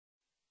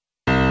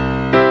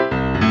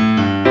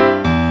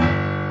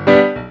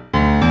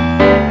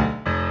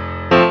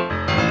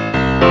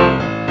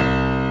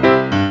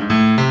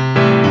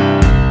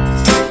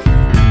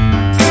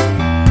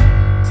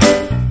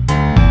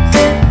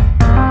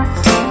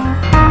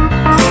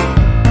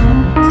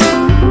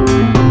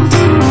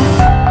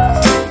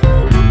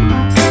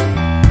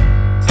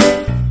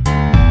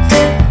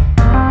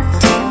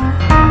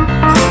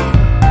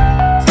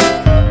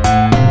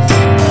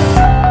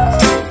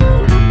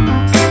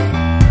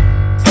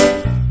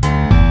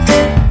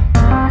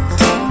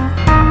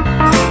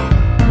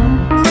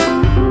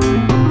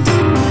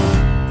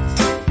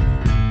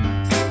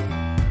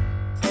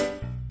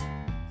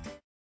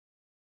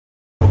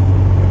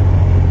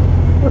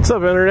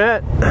up,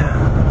 Internet?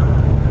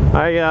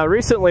 I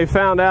recently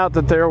found out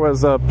that there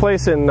was a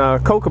place in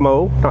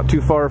Kokomo, not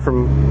too far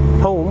from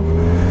home,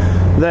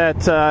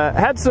 that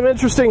had some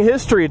interesting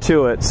history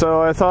to it.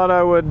 So I thought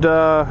I would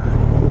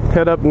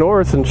head up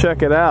north and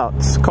check it out.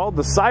 It's called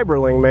the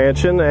Seiberling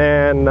Mansion,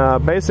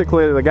 and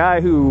basically the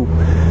guy who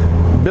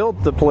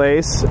built the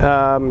place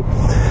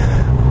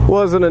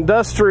was an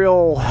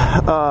industrial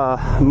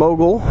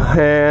mogul,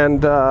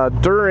 and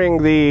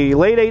during the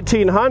late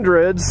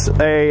 1800s,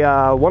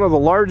 one of the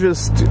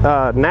largest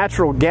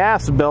natural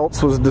gas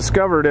belts was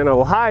discovered in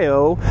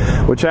Ohio,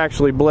 which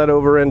actually bled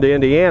over into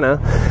Indiana.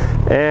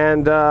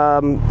 And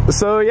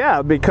so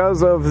yeah,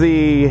 because of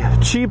the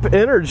cheap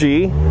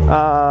energy,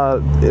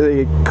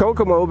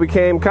 Kokomo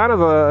became kind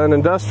of an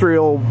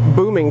industrial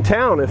booming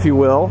town, if you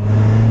will.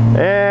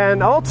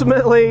 And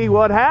ultimately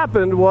what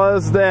happened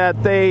was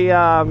that they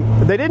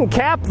didn't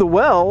cap the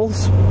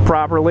wells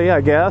properly,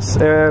 I guess,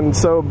 and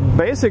so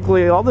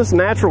basically all this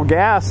natural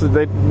gas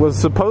that was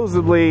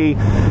supposedly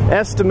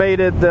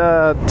estimated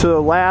to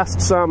last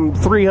some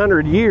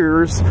 300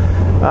 years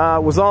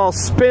was all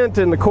spent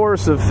in the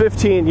course of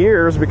 15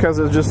 years because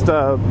it just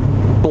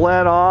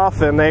bled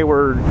off, and they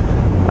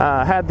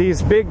had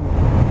these big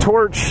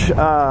torch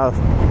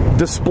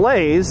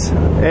displays,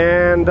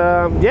 and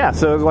yeah,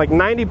 so like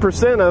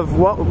 90% of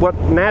what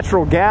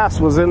natural gas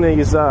was in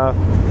these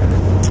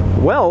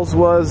wells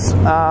was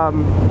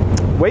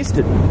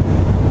wasted.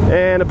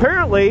 And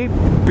apparently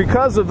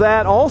because of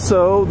that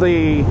also,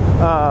 the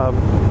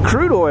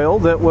crude oil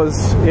that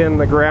was in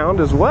the ground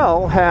as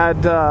well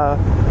had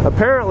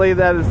apparently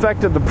that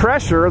affected the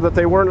pressure that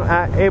they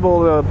weren't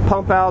able to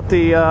pump out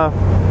the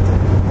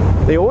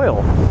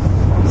oil.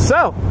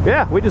 So,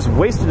 yeah, we just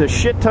wasted a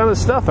shit ton of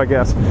stuff, I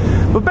guess.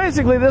 But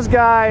basically, this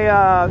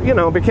guy, you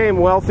know, became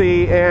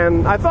wealthy,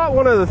 and I thought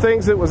one of the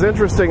things that was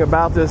interesting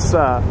about this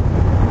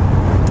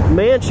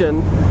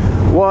mansion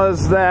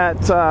was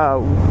that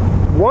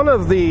one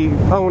of the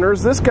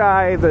owners, this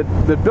guy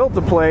that built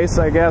the place,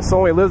 I guess,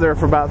 only lived there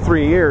for about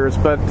 3 years,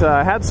 but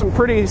had some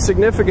pretty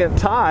significant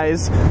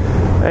ties,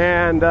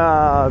 and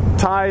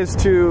ties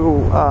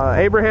to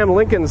Abraham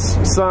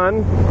Lincoln's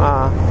son,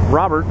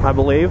 Robert, I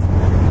believe.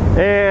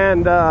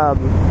 And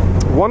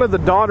one of the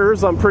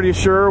daughters, I'm pretty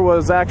sure,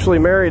 was actually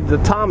married to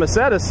Thomas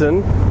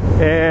Edison,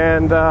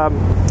 and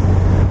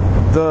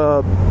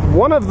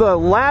one of the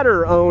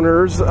latter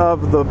owners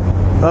of the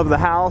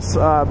house,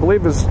 I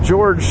believe, is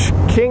George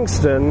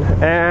Kingston,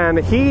 and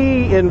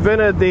he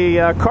invented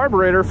the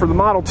carburetor for the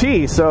Model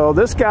T. So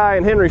this guy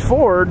and Henry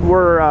Ford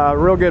were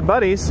real good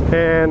buddies,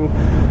 and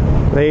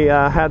they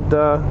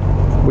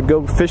would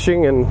go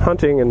fishing and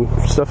hunting and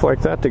stuff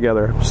like that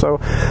together. So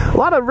a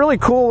lot of really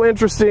cool,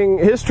 interesting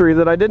history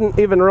that I didn't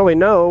even really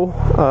know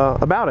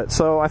about it.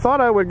 So I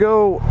thought I would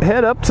go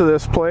head up to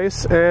this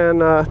place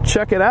and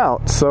check it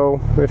out. So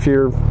if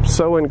you're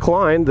so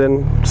inclined,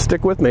 then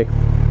stick with me.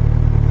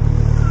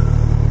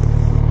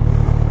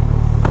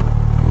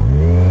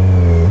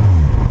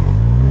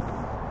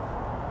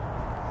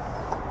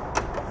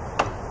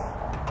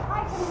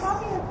 Hi, can I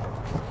help you?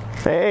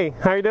 Hey,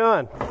 how you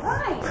doing?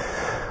 Hi.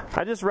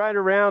 I just ride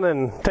around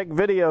and take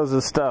videos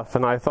of stuff,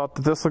 and I thought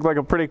that this looked like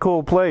a pretty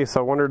cool place.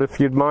 I wondered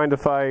if you'd mind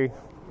if I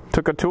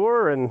took a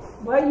tour. And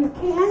Well, you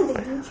can.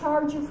 They do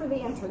charge you for the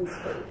entrance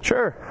fee.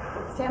 Sure.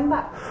 It's $10.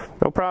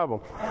 No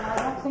problem. And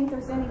I don't think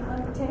there's any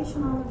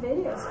limitation on the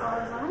video, as far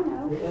as I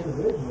know.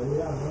 Individually,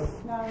 yeah.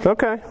 No,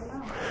 Okay. no.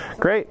 So,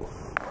 Great. do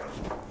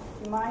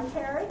you mind,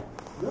 Terry?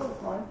 No, it's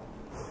fine.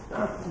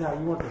 Now,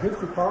 you want the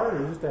history part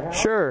or just a house?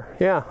 Sure,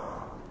 yeah.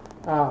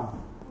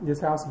 This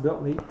house was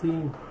built in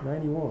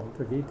 1891. It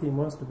took 18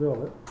 months to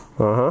build it.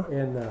 Uh-huh.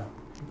 And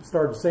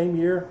started the same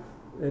year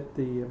that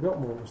the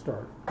Biltmore was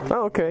started.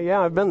 Oh, okay,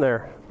 yeah, I've been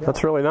there. Yeah.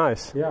 That's really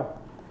nice. Yeah.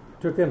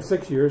 Took them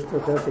 6 years,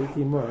 took us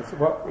 18 months.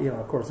 Well, you know,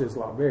 of course, it's a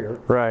lot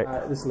bigger. Right.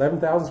 This is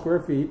 11,000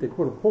 square feet. They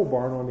put a pole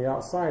barn on the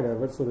outside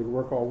of it so they could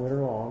work all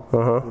winter long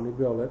when they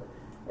build it.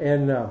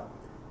 And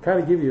kind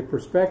of give you a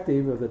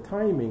perspective of the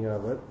timing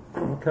of it.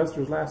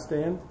 Custer's last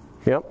stand,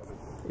 Yep.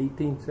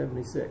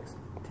 1876.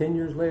 10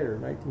 years later,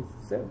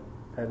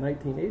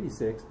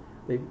 1986,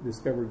 they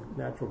discovered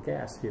natural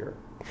gas here.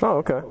 Oh,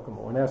 okay.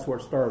 Kokomo, and that's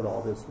what started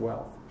all this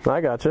wealth.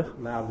 I gotcha.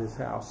 Allowed this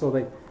house. So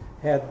they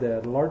had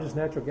the largest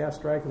natural gas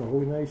strike in the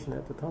whole nation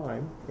at the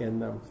time,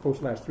 and it's supposed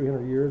to last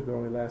 300 years, but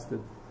only lasted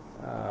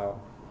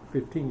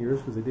 15 years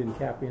because they didn't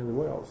cap any of the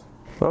wells.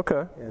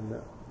 Okay. And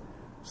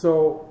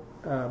so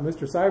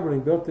Mr.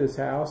 Seiberling built this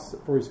house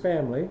for his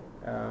family.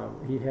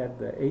 He had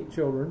 8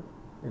 children,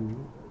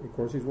 and of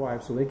course his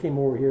wife. So they came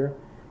over here,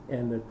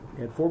 and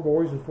had 4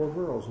 boys and 4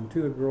 girls, and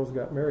 2 of the girls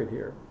got married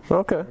here.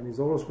 Okay. And his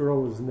oldest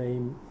girl was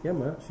named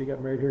Emma. She got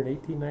married here in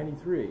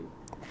 1893.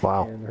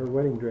 Wow. And her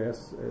wedding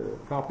dress, a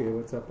copy of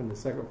it's up in the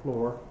 2nd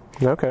floor,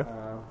 Okay.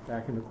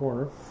 back in the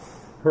corner.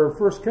 Her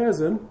first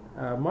cousin,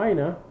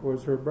 Mina,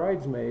 was her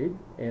bridesmaid,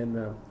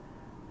 and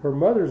her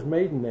mother's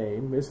maiden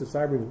name, Mrs.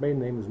 Seiberling's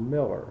maiden name, was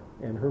Miller,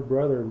 and her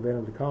brother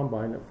invented the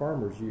combine that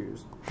farmers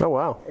used. Oh,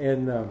 wow.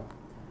 And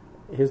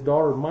his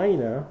daughter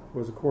Mina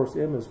was, of course,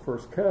 Emma's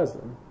first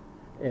cousin,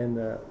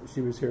 and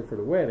she was here for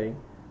the wedding.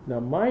 Now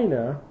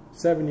Mina,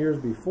 7 years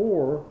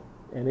before,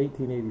 in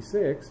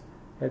 1886,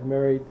 had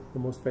married the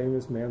most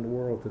famous man in the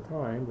world at the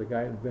time, the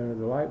guy who invented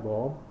the light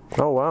bulb.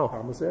 Oh, wow.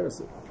 Thomas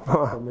Edison.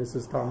 Huh. So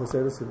Mrs. Thomas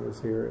Edison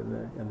was here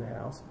in the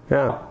house.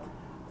 Yeah.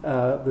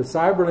 The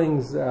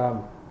Seiberlings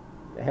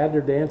had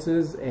their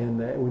dances, and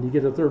when you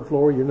get to the third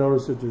floor, you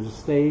notice that there's a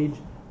stage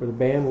where the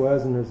band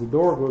was, and there's a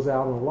door goes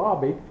out in the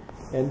lobby.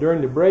 And during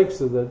the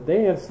breaks of the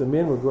dance, the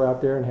men would go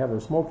out there and have their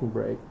smoking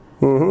break.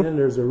 Mm-hmm. And then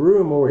there's a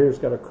room over here that's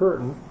got a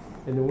curtain,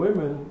 and the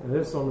women, and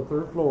this on the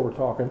third floor we're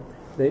talking,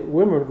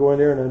 women would go in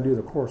there and undo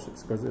the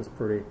corsets because it's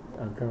pretty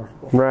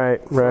uncomfortable. Right,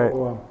 right.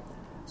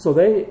 So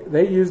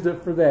they used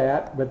it for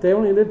that, but they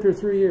only lived here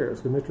 3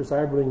 years because Mr.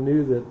 Seiberling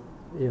knew that,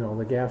 you know,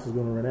 the gas was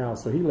going to run out,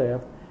 so he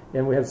left.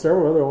 And we had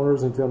several other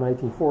owners until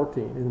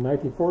 1914. In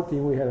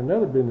 1914, we had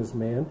another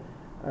businessman,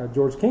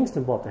 George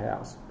Kingston, bought the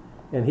house,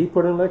 and he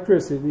put in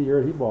electricity the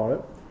year he bought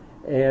it.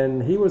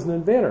 And he was an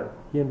inventor.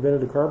 He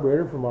invented a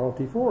carburetor for Model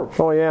T Ford.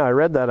 Oh, yeah, I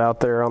read that out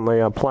there on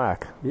the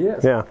plaque.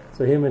 Yes. Yeah.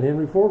 So him and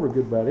Henry Ford were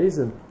good buddies,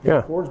 and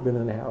yeah. Ford's been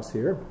in the house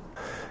here.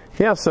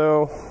 Yeah,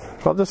 so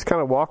I'll just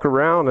kind of walk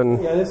around and...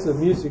 Yeah, this is a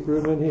music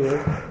room in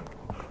here.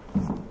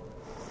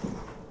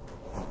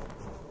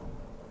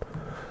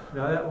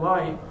 Now that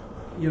light,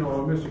 you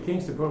know, when Mr.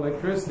 Kingston put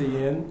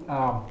electricity in,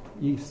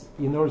 you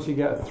notice you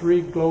got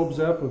 3 globes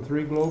up and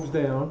 3 globes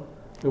down.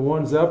 The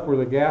ones up were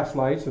the gas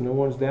lights, and the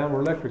ones down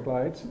were electric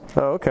lights.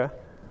 Oh, okay.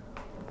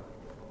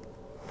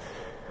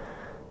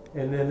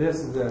 And then this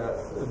is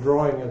a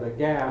drawing of the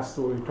gas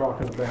that we were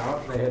talking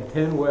about. They had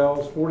 10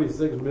 wells,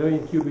 46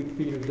 million cubic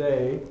feet a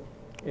day,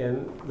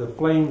 and the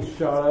flames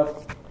shot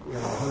up, you know,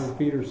 100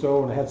 feet or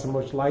so, and it had so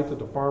much light that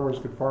the farmers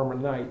could farm at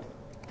night.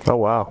 Oh,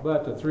 wow.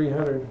 But the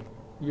 300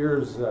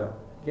 years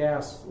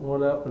gas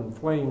went up in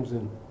flames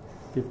in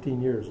 15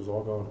 years. It was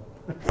all gone.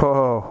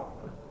 Oh.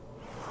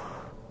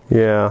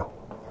 Yeah.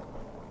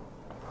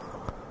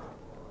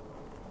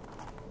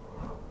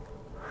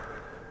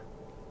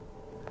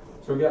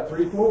 So we got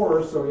 3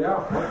 floors, so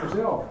yeah, help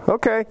yourself.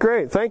 Okay,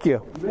 great. Thank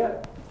you. You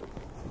bet.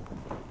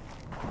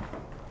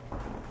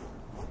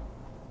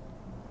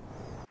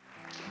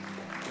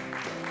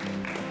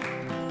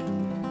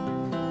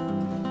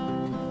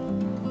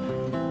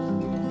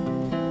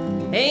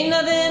 Ain't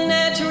nothing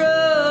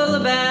natural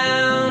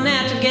about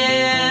natural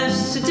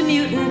gas. It's a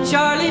mutant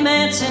Charlie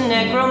Manson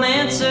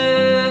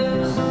necromancer.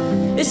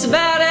 It's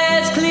about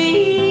as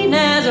clean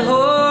as a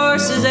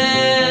horse's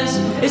ass.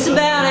 It's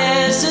about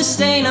as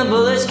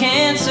sustainable as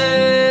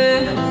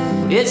cancer.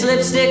 It's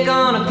lipstick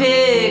on a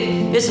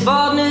pig. It's a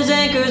bald news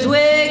anchor's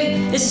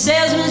wig. It's a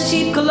salesman's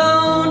cheap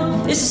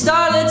cologne. It's a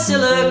starlet's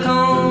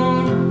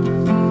silicone.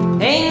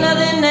 Ain't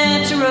nothing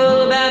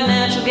natural about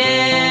natural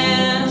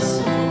gas.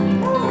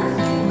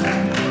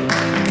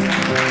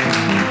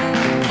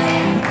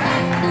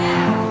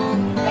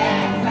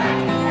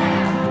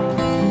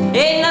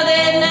 Ain't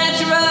nothing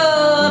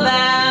natural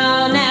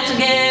about natural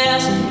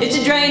gas. It's a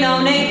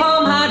Drano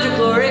napalm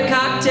hydrochloric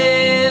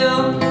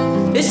cocktail.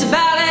 It's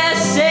about as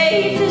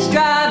safe as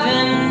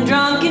driving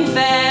drunk and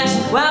fast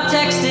while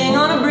texting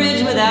on a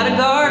bridge without a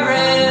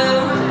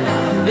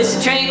guardrail. It's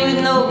a train with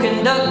no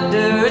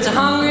conductor. It's a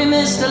hungry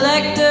Mr.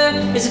 Lecter.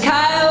 It's a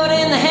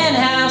coyote in the hen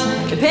house.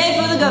 They pay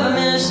for the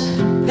government's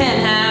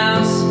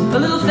penthouse. A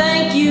little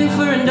thank you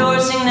for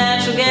endorsing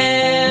natural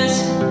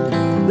gas.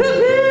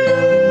 Woo-hoo!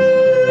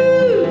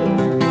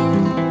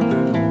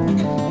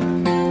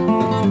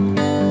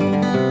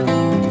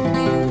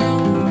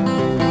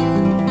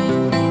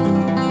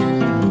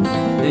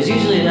 There's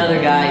usually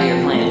another guy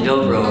here playing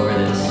dobro over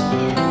this.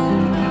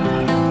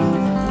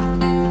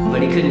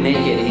 But he couldn't make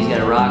it. He's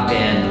got a rock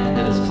band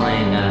that was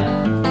playing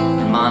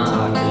in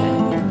Montauk today.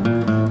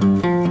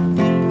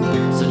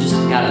 So just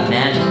gotta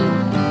imagine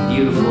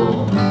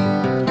beautiful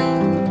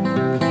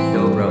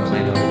dobro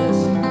playing over this.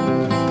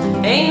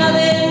 Ain't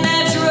nothing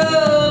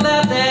natural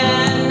about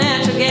that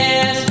natural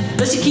gas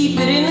unless you keep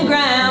it in the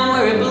ground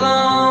where it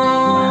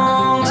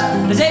belongs.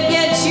 Let's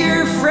get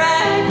your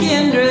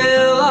fracking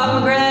drill off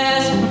my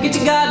grass. Get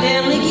your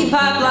goddamn leaky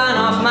pipeline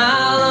off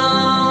my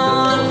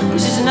lawn.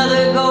 It's just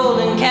another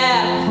golden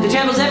calf that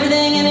tramples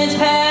everything in its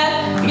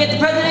path. You get the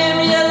president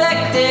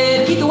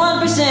re-elected, keep the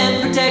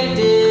 1%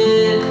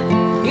 protected.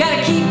 You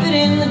gotta keep it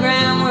in the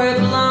ground where it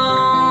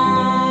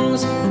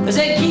belongs. I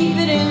said keep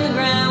it in the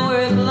ground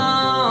where it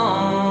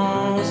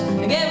belongs.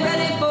 And get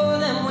ready for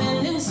them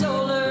wind and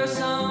solar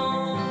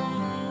songs.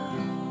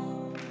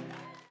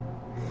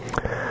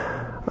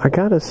 I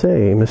gotta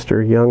say,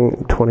 Mr.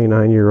 Young,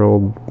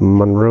 29-year-old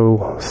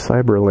Monroe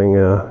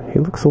Seiberling, he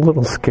looks a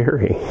little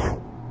scary.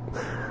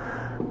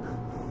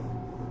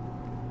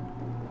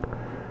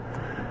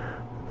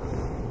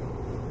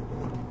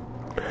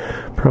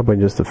 Probably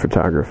just the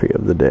photography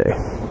of the day.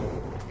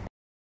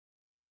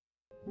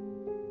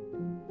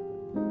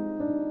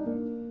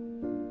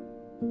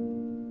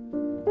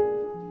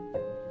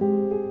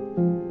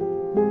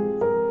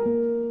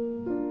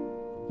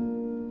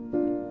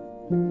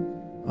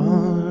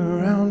 All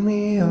around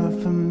me are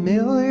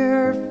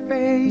familiar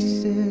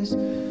faces,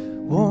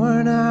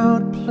 worn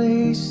out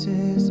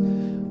places.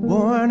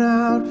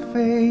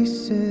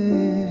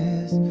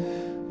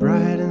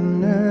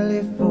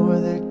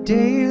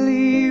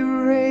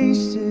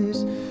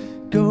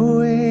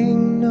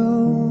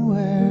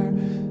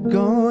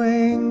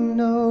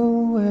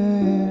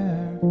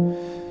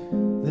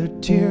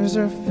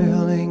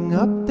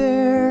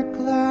 their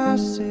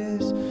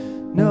glasses.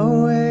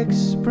 No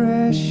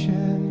expression,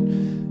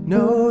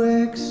 no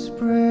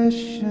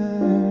expression.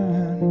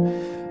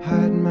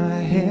 Hide my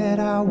head,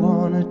 I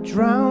wanna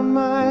drown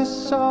my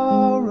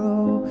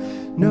sorrow.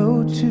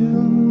 No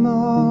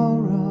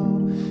tomorrow,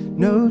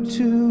 no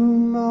tomorrow.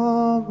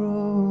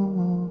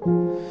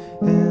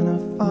 And I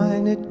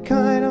find it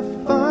kind of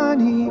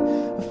funny,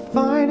 I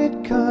find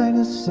it kind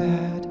of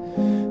sad.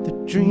 The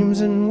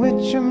dreams in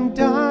which I'm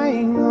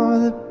dying are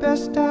the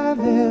best I've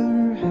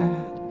ever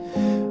had.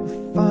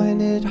 I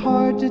find it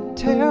hard to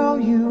tell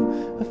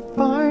you, I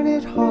find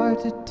it hard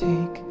to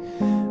take.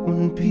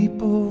 When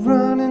people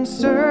run in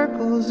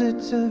circles,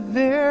 it's a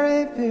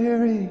very,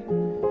 very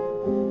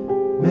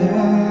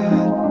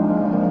mad world.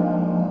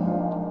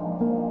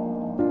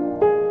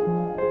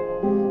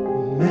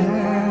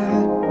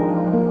 Mad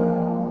world.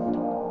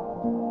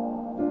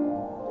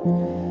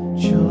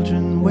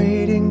 Children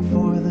waiting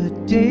for the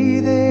day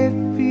they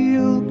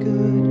feel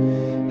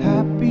good.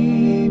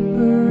 Happy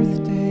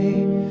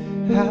birthday,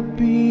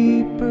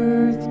 happy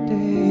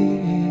birthday.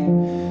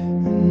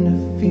 And to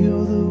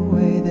feel the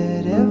way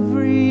that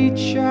every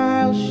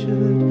child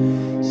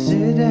should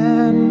sit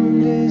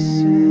and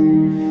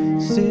listen,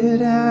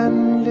 sit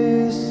and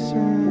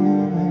listen.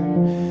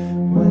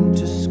 Went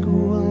to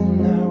school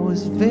and I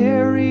was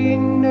very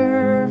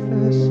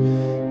nervous.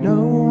 No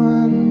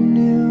one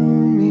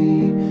knew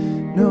me,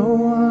 no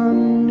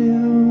one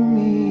knew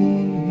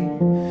me.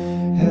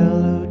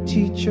 Hello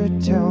teacher,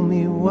 tell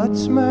me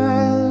what's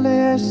my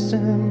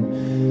lesson.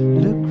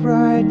 Look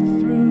right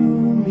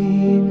through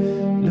me,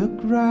 look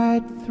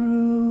right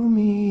through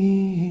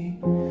me.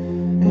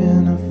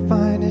 And I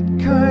find it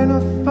kind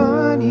of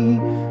funny,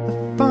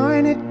 I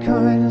find it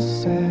kind of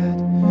sad.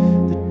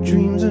 The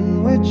dreams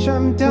in which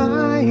I'm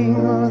dying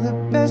are the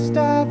best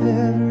I've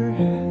ever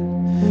had.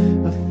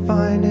 I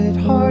find it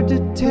hard to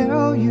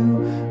tell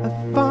you, I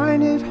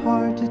find it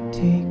hard to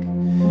take.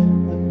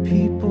 When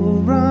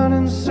people run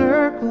in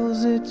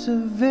circles, it's a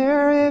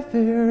very,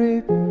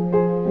 very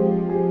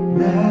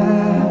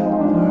mad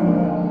world.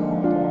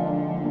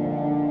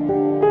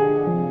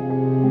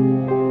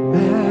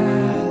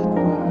 Mad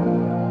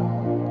world.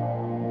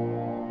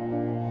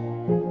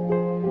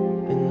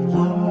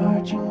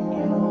 Enlarging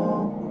your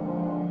world.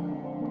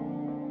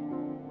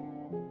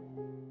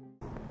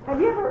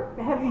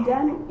 Have you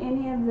done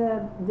any of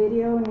the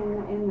video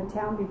in the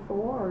town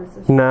before, or is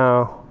this?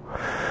 No.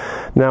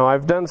 No,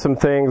 I've done some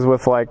things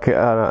with like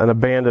an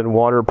abandoned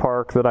water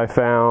park that I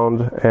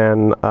found,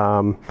 and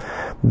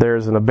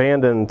there's an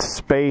abandoned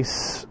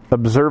space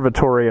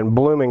observatory in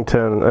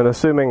Bloomington, and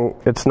assuming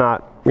it's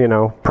not, you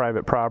know,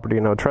 private property,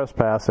 no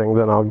trespassing,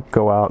 then I'll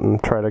go out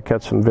and try to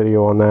catch some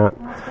video on that.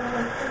 That's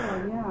really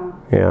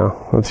cool, yeah.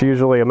 Yeah, it's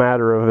usually a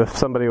matter of if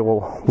somebody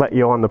will let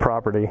you on the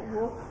property.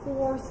 Look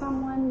for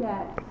someone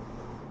that,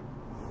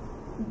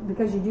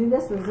 because you do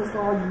this, or is this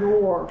all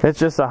your? It's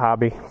just a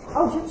hobby.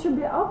 Oh, it should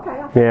be, okay.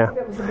 I thought Yeah.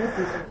 it was a business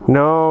or something.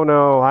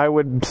 No, I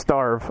would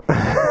starve.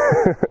 Yeah,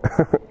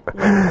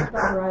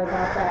 that's right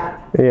about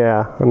that.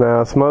 Yeah,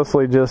 no, it's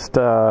mostly just,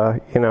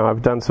 you know,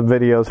 I've done some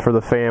videos for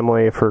the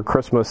family for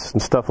Christmas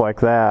and stuff like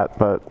that,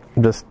 but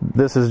this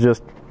is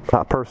just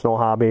a personal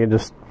hobby,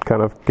 just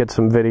kind of get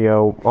some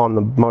video on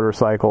the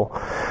motorcycle.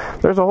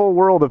 There's a whole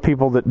world of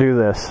people that do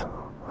this.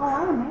 Oh,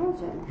 I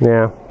imagine.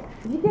 Yeah.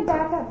 If you get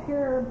back up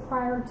here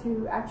prior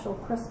to actual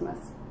Christmas,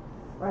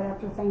 right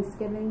after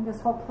Thanksgiving, this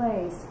whole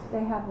place,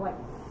 they have like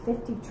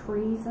 50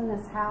 trees in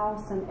this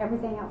house, and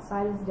everything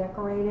outside is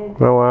decorated.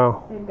 Oh,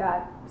 wow. They've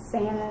got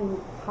Santa and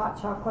hot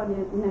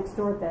chocolate next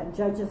door at that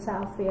judge's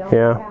house, the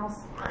elder house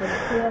for the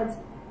kids.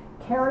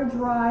 Carriage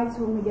rides,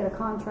 when we get a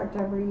contract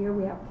every year,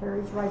 we have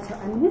carriage rides. So,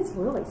 I mean, it's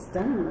really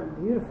stunning and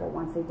beautiful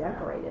once they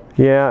decorate it.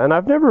 Yeah, and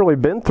I've never really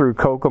been through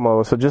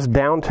Kokomo, so just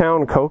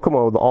downtown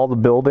Kokomo, all the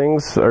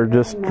buildings are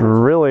just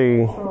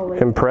really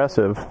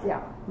impressive.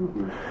 Yeah.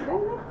 Mm-hmm.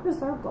 They've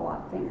preserved a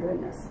lot, thank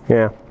goodness.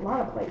 Yeah. A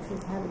lot of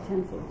places have a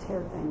tendency to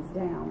tear things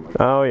down.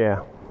 Oh,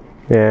 yeah.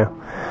 Yeah.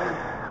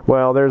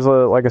 Well,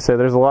 like I said,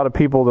 there's a lot of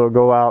people that'll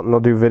go out and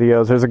they'll do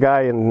videos. There's a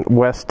guy in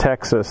West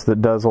Texas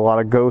that does a lot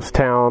of ghost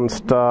town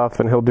stuff,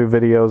 and he'll do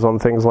videos on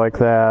things like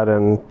that.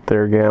 And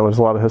there again, there's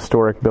a lot of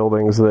historic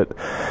buildings that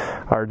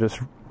are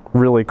just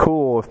really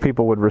cool if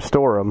people would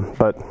restore them.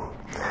 But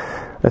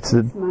it's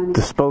a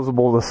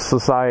disposable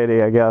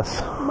society, I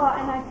guess. Well,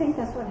 and I think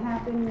that's what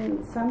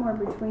happened somewhere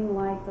between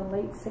like the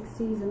late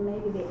 60s and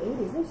maybe the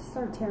 80s. They just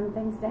started tearing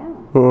things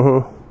down.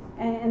 Mm-hmm.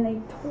 And they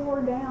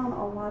tore down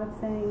a lot of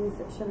things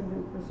that should have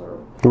been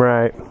preserved.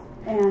 Right.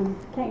 And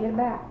can't get it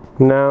back.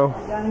 No.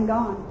 Done and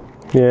gone.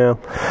 Yeah.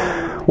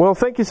 Well,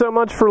 thank you so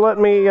much for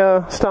letting me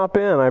stop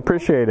in. I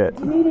appreciate it.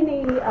 Do you need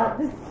any,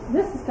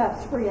 this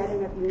stuff's free. I don't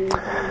know if you need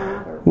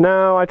anything or...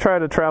 No, I try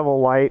to travel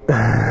light.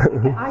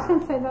 I can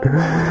say that.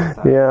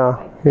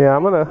 Yeah. Yeah,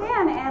 I'm going to...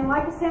 And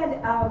like I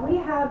said, we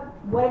have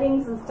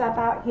weddings and stuff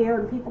out here,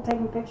 and people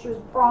taking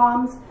pictures,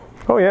 proms.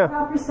 Oh yeah.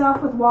 Help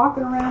yourself with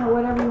walking around or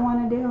whatever you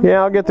want to do.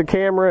 Yeah, I'll get the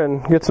camera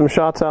and get some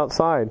shots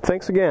outside.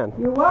 Thanks again.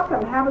 You're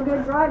welcome. Have a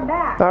good drive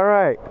back. All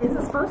right. Is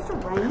it supposed to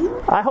rain?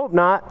 I hope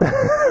not. But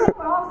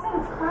all of a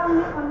sudden it's cloudy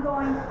up. I'm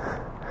going,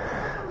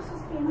 it's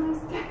supposed to be a nice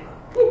day.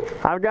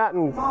 I've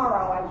gotten...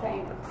 Tomorrow, I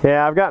think.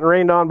 Yeah, I've gotten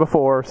rained on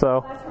before,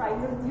 so... That's right.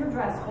 You're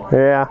dressed for it.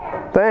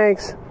 Yeah.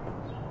 Thanks.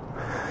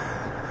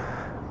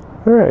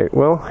 All right,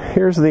 well,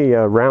 here's the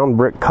round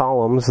brick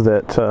columns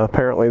that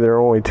apparently there are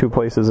only 2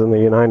 places in the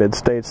United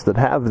States that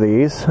have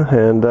these,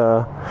 and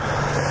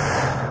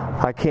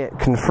I can't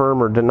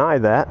confirm or deny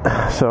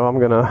that, so I'm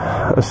going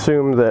to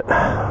assume that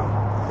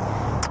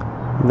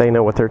they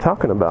know what they're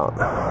talking about.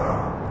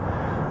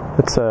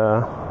 It's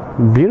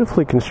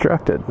beautifully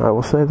constructed, I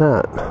will say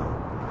that.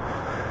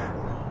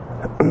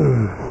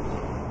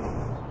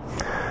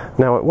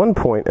 Now, at one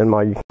point in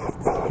my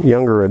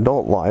younger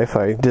adult life,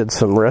 I did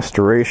some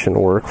restoration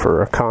work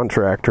for a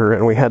contractor,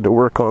 and we had to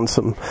work on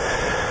some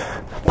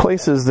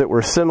places that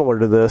were similar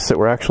to this, that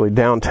were actually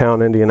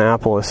downtown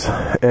Indianapolis,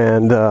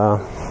 and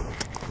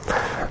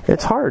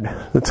it's hard.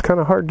 It's kind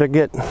of hard to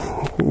get,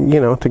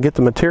 to get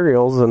the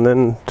materials and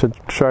then to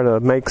try to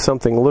make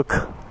something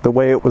look the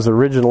way it was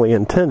originally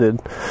intended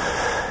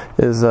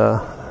is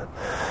not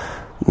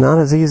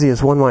as easy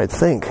as one might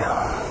think.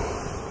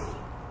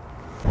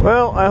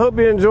 Well, I hope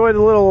you enjoyed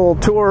a little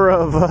tour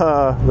of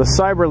the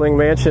Seiberling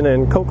Mansion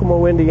in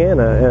Kokomo,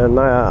 Indiana, and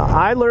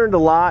I learned a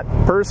lot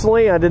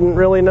personally. I didn't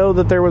really know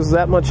that there was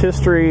that much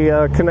history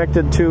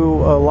connected to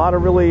a lot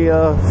of really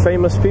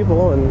famous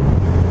people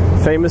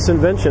and famous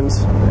inventions,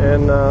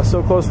 and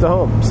so close to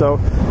home. So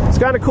it's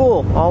kind of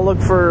cool. I'll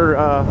look for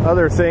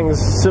other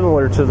things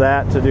similar to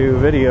that to do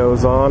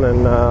videos on,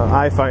 and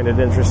I find it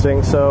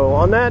interesting. So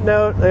on that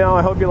note,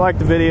 I hope you liked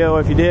the video.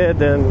 If you did,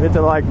 then hit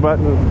the like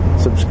button,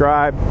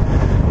 subscribe,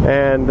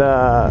 and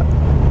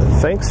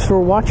thanks for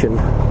watching.